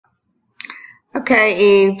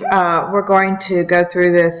Okay, Eve, we're going to go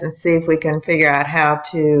through this and see if we can figure out how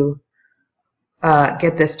to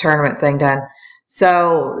get this tournament thing done.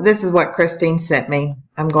 So this is what Christine sent me.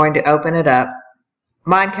 I'm going to open it up.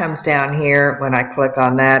 Mine comes down here. When I click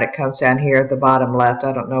on that, it comes down here at the bottom left.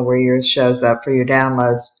 I don't know where yours shows up for your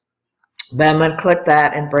downloads. But I'm going to click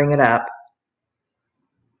that and bring it up.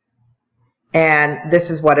 And this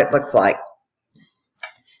is what it looks like.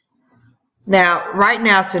 Now, right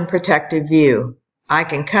now it's in protective view. I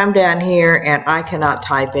can come down here and I cannot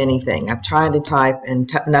type anything. I'm trying to type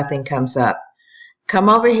and nothing comes up. Come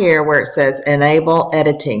over here where it says Enable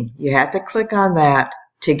Editing. You have to click on that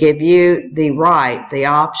to give you the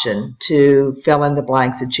option to fill in the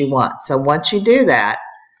blanks that you want. So once you do that,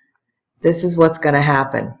 this is what's going to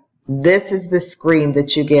happen. This is the screen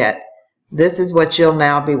that you get. This is what you'll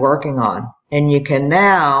now be working on. And you can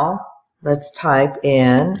now, let's type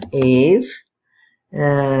in Eve,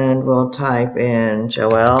 and we'll type in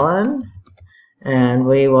Joellen, and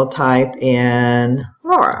we will type in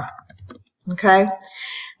Laura, okay?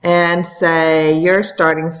 And say your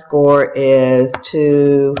starting score is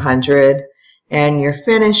 200, and your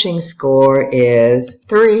finishing score is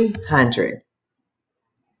 300.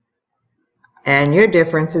 And your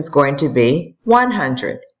difference is going to be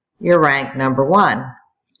 100. You're ranked number 1.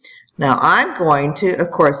 Now I'm going to,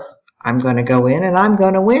 of course, I'm going to go in and I'm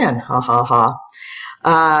going to win. Ha ha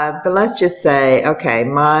ha. But let's just say, okay,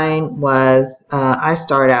 mine was, I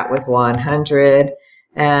start out with 100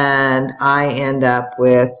 and I end up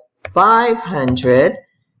with 500.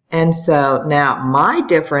 And so now my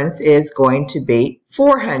difference is going to be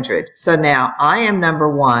 400. So now I am number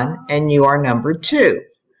 1 and you are number 2.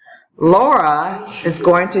 Laura is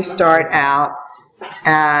going to start out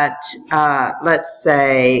at let's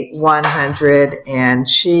say 100 and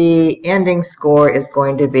she ending score is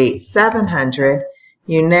going to be 700.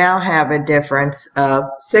 You now have a difference of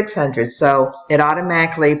 600, so it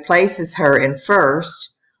automatically places her in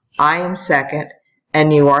first. I am second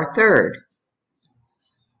and you are third.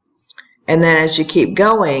 And then as you keep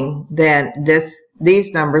going, then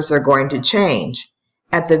these numbers are going to change.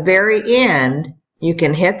 At the very end, you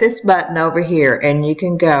can hit this button over here and you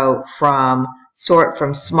can go from sort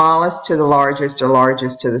from smallest to the largest or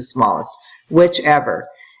largest to the smallest, whichever.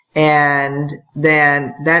 And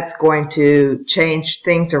then that's going to change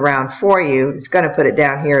things around for you. It's going to put it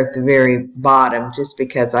down here at the very bottom just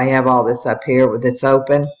because I have all this up here that's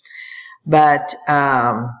open. But,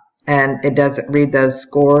 and it doesn't read those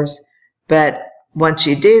scores. But once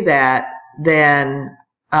you do that, then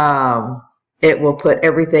it will put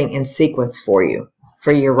everything in sequence for you,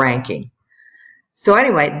 for your ranking. So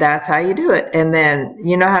anyway, that's how you do it. And then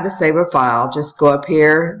you know how to save a file. Just go up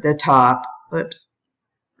here, the top, whoops,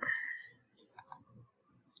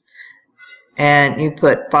 and you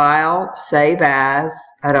put File, Save As.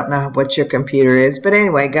 I don't know what your computer is, but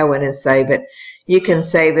anyway, go in and save it. You can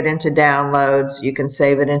save it into downloads. You can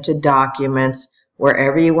save it into documents.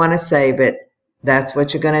 Wherever you want to save it, that's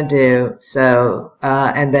what you're going to do. So,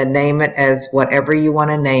 and then name it as whatever you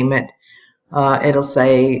want to name it. It'll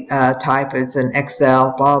say type as an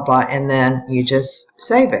Excel, blah, blah, and then you just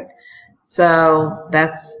save it. So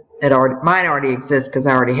that's it. Mine already exists because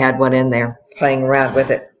I already had one in there playing around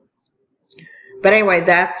with it. But anyway,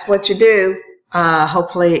 that's what you do.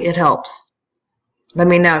 Hopefully it helps. Let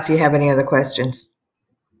me know if you have any other questions.